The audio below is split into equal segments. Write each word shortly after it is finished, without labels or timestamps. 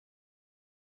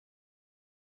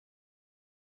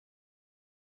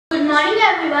morning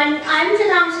everyone, I am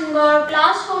Mitr,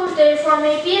 class 4th day from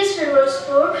APS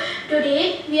Firozpur.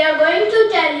 Today we are going to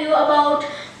tell you about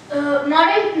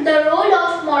the role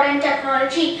of modern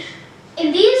technology.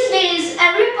 In these days,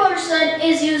 every person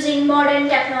is using modern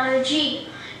technology.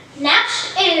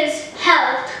 Next is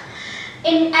health.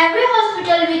 In every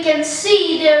hospital we can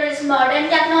see there is modern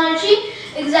technology.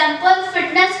 Example,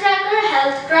 fitness tracker,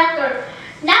 health tracker.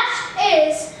 Next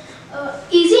is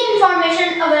easy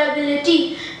information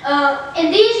availability.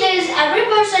 In these days, every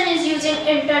person is using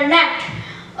internet.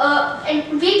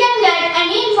 And we can get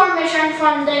any information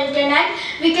from the internet.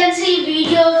 We can see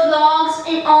videos, vlogs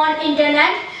on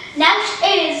internet. Next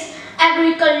is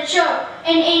agriculture.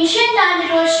 In ancient time,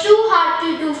 it was too hard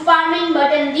to do farming,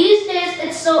 but in these days,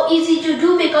 it's so easy to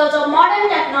do because of modern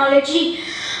technology.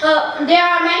 There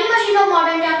are many machines of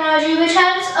modern technology which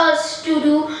helps us to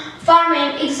do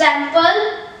farming.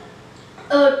 Example,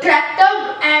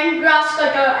 tractor and grass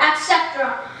cutter,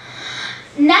 etc.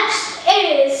 Next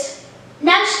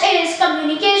is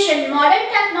communication. Modern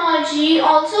technology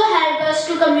also helps us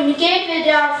to communicate with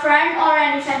our friend or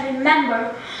any family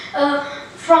member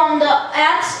from the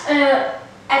apps.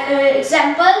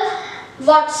 Example,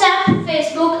 WhatsApp,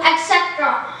 Facebook,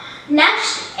 etc.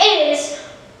 Next is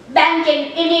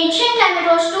banking. In ancient time, it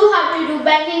was too hard to do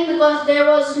banking because there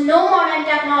was no modern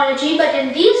technology, but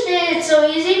in these days it's so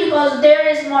easy because there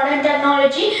is modern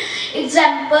technology.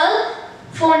 Example,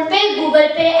 Phone Pay, Google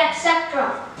Pay,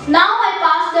 etc. Now I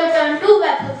pass the turn to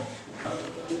Web.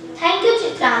 Thank you,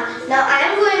 Chitra. Now I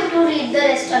am going to read the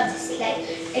rest of this slide.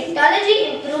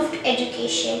 Technology improved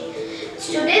education.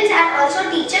 Students and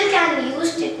also teachers can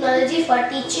use technology for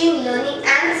teaching, learning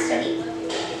and study.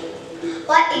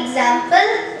 For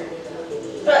example,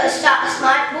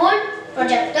 smart board,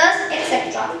 projectors,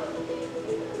 etc.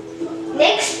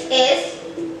 Next is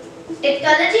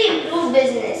technology improved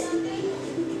business.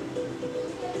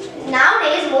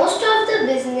 Nowadays, most of the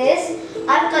business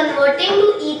are converting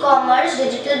to e-commerce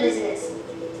digital business.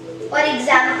 For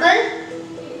example,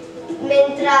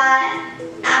 Mitr,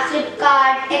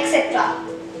 Flipkart, etc.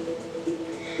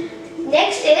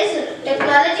 Next is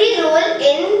technology's role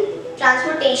in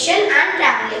transportation and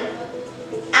traveling.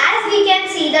 As we can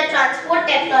see, the transport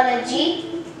technology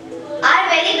are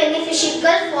very beneficial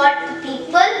for the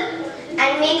people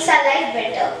and makes our life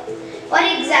better. For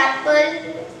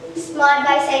example, smart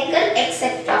bicycle,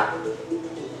 etc.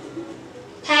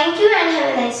 Thank you and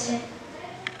have a nice day.